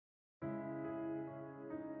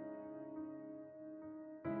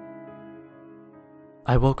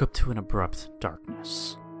I woke up to an abrupt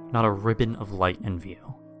darkness, not a ribbon of light in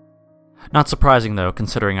view. Not surprising though,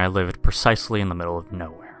 considering I lived precisely in the middle of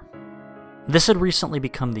nowhere. This had recently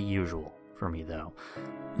become the usual for me though.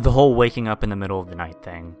 The whole waking up in the middle of the night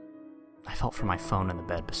thing. I felt for my phone in the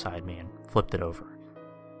bed beside me and flipped it over.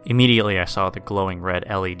 Immediately I saw the glowing red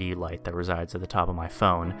LED light that resides at the top of my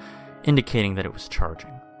phone, indicating that it was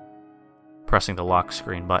charging. Pressing the lock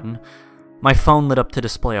screen button, my phone lit up to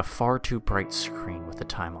display a far too bright screen with the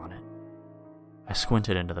time on it. I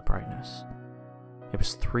squinted into the brightness. It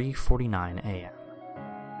was 3:49 a.m.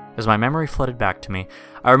 As my memory flooded back to me,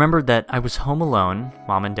 I remembered that I was home alone.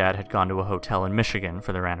 Mom and Dad had gone to a hotel in Michigan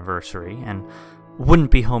for their anniversary, and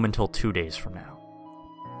wouldn't be home until 2 days from now.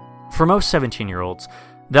 For most 17-year-olds,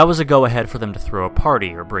 that was a go-ahead for them to throw a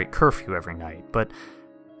party or break curfew every night, but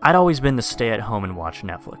I'd always been the stay-at-home and watch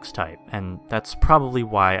Netflix type, and that's probably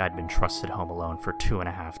why I'd been trusted home alone for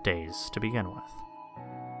 2.5 days to begin with.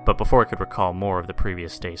 But before I could recall more of the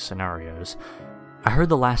previous day's scenarios, I heard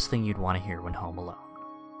the last thing you'd want to hear when home alone.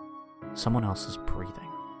 Someone else's breathing.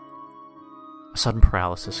 A sudden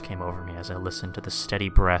paralysis came over me as I listened to the steady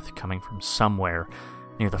breath coming from somewhere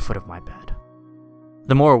near the foot of my bed.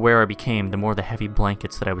 The more aware I became, the more the heavy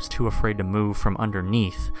blankets that I was too afraid to move from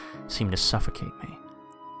underneath seemed to suffocate me.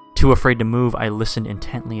 Too afraid to move, I listened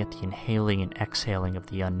intently at the inhaling and exhaling of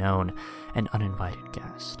the unknown and uninvited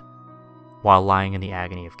guest. While lying in the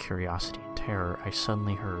agony of curiosity and terror, I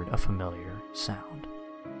suddenly heard a familiar sound.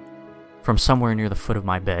 From somewhere near the foot of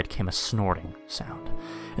my bed came a snorting sound,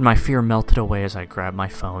 and my fear melted away as I grabbed my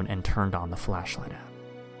phone and turned on the flashlight app.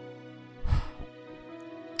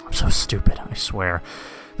 I'm so stupid, I swear.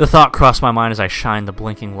 The thought crossed my mind as I shined the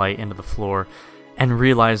blinking light into the floor and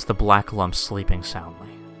realized the black lump sleeping soundly.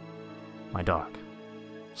 My dog,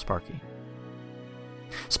 Sparky.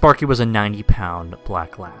 Sparky was a 90-pound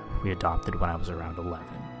black lab we adopted when I was around 11.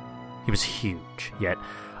 He was huge, yet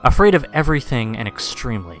afraid of everything and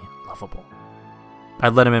extremely lovable.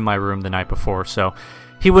 I'd let him in my room the night before, so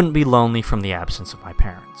he wouldn't be lonely from the absence of my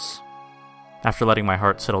parents. After letting my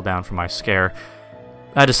heart settle down from my scare,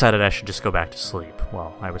 I decided I should just go back to sleep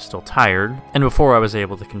while I was still tired, and before I was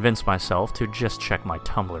able to convince myself to just check my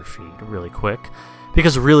Tumblr feed really quick,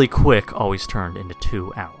 because really quick always turned into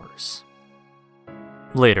 2 hours.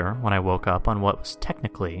 Later, when I woke up on what was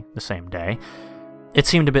technically the same day, it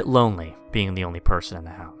seemed a bit lonely being the only person in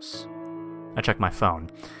the house. I checked my phone.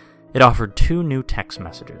 It offered 2 new text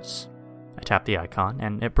messages. I tapped the icon,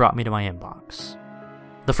 and it brought me to my inbox.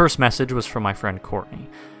 The first message was from my friend Courtney,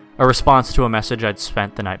 a response to a message I'd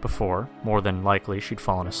spent the night before. More than likely, she'd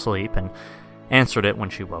fallen asleep and answered it when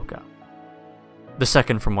she woke up. The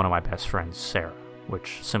second from one of my best friends, Sarah,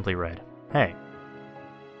 which simply read, "Hey."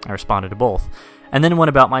 I responded to both, and then went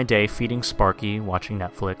about my day feeding Sparky, watching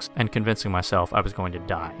Netflix, and convincing myself I was going to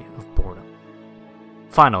die of boredom.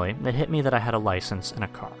 Finally, it hit me that I had a license and a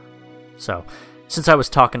car. So, since I was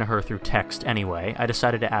talking to her through text anyway, I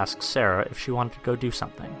decided to ask Sarah if she wanted to go do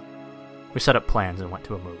something. We set up plans and went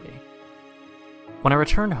to a movie. When I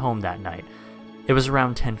returned home that night, it was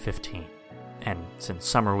around 10:15, and since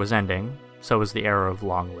summer was ending, so was the era of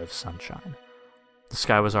long-lived sunshine. The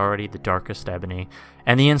sky was already the darkest ebony,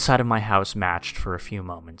 and the inside of my house matched for a few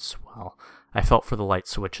moments while I felt for the light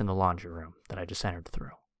switch in the laundry room that I just entered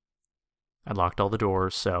through. I'd locked all the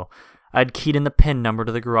doors, so I'd keyed in the PIN number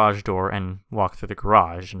to the garage door and walked through the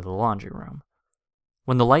garage into the laundry room.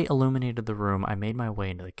 When the light illuminated the room, I made my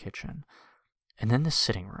way into the kitchen, and then the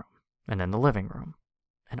sitting room, and then the living room,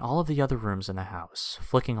 and all of the other rooms in the house,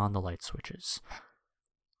 flicking on the light switches.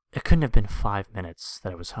 It couldn't have been 5 minutes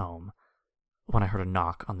that I was home when I heard a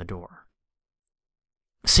knock on the door.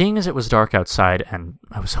 Seeing as it was dark outside and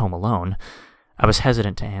I was home alone, I was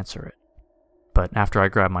hesitant to answer it. But after I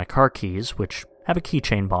grabbed my car keys, which have a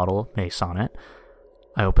keychain bottle mace on it,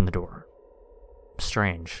 I opened the door.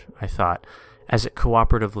 Strange, I thought, as it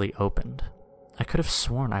cooperatively opened. I could have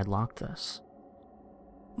sworn I'd locked this.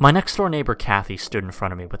 My next-door neighbor Kathy stood in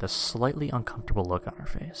front of me with a slightly uncomfortable look on her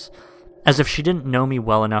face, as if she didn't know me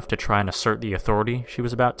well enough to try and assert the authority she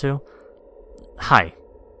was about to. "Hi,"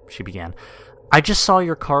 she began. "I just saw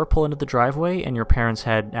your car pull into the driveway, and your parents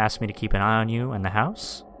had asked me to keep an eye on you and the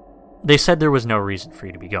house. They said there was no reason for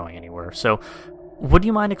you to be going anywhere, so would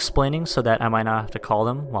you mind explaining so that I might not have to call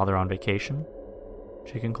them while they're on vacation?"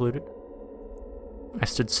 she concluded. I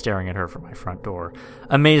stood staring at her from my front door,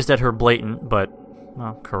 amazed at her blatant but,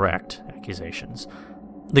 correct accusations.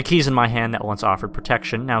 The keys in my hand that once offered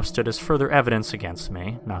protection now stood as further evidence against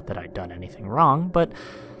me. Not that I'd done anything wrong, but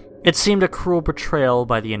it seemed a cruel betrayal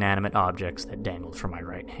by the inanimate objects that dangled from my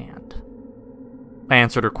right hand. I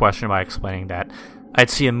answered her question by explaining that I'd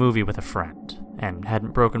see a movie with a friend, and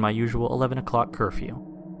hadn't broken my usual 11 o'clock curfew.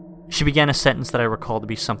 She began a sentence that I recall to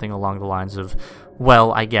be something along the lines of,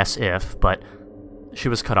 "Well, I guess if," but she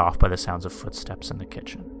was cut off by the sounds of footsteps in the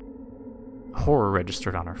kitchen. Horror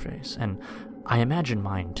registered on her face, and I imagine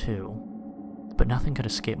mine too, but nothing could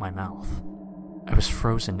escape my mouth. I was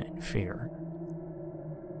frozen in fear.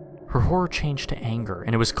 Her horror changed to anger,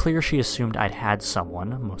 and it was clear she assumed I'd had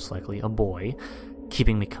someone, most likely a boy,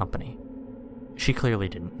 keeping me company. She clearly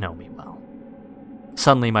didn't know me well.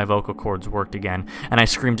 Suddenly my vocal cords worked again, and I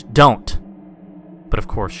screamed, "Don't!" But of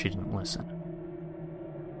course she didn't listen.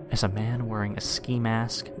 As a man wearing a ski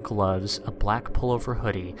mask, gloves, a black pullover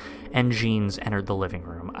hoodie, and jeans entered the living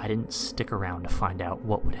room, I didn't stick around to find out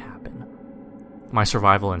what would happen. My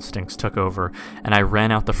survival instincts took over, and I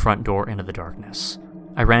ran out the front door into the darkness.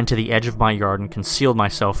 I ran to the edge of my yard and concealed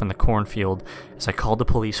myself in the cornfield as I called the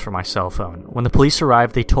police for my cell phone. When the police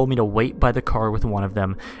arrived, they told me to wait by the car with one of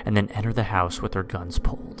them and then enter the house with their guns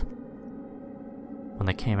pulled. When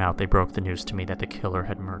they came out, they broke the news to me that the killer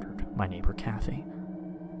had murdered my neighbor Kathy.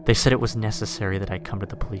 They said it was necessary that I come to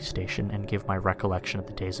the police station and give my recollection of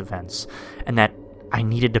the day's events, and that I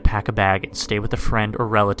needed to pack a bag and stay with a friend or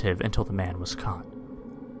relative until the man was caught.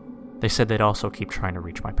 They said they'd also keep trying to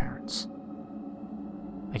reach my parents.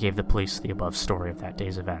 I gave the police the above story of that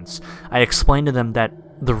day's events. I explained to them that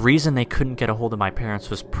the reason they couldn't get a hold of my parents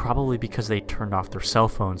was probably because they turned off their cell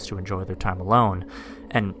phones to enjoy their time alone,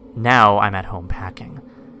 and now I'm at home packing.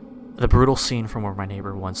 The brutal scene from where my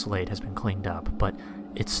neighbor once laid has been cleaned up, but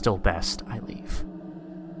it's still best I leave.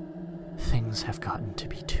 Things have gotten to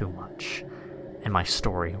be too much, and my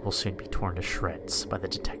story will soon be torn to shreds by the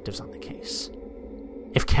detectives on the case.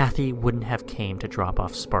 If Kathy wouldn't have came to drop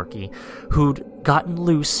off Sparky, who'd gotten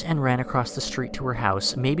loose and ran across the street to her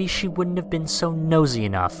house, maybe she wouldn't have been so nosy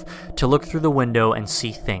enough to look through the window and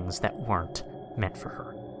see things that weren't meant for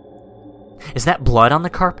her. "Is that blood on the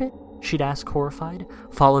carpet?" she'd ask, horrified,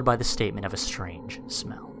 followed by the statement of a strange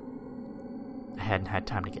smell. I hadn't had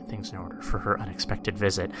time to get things in order for her unexpected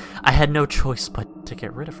visit. I had no choice but to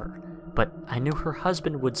get rid of her. But I knew her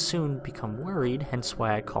husband would soon become worried, hence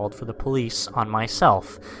why I called for the police on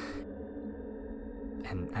myself.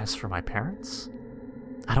 And as for my parents,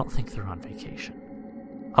 I don't think they're on vacation.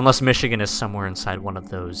 Unless Michigan is somewhere inside one of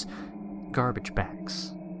those garbage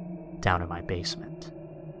bags down in my basement.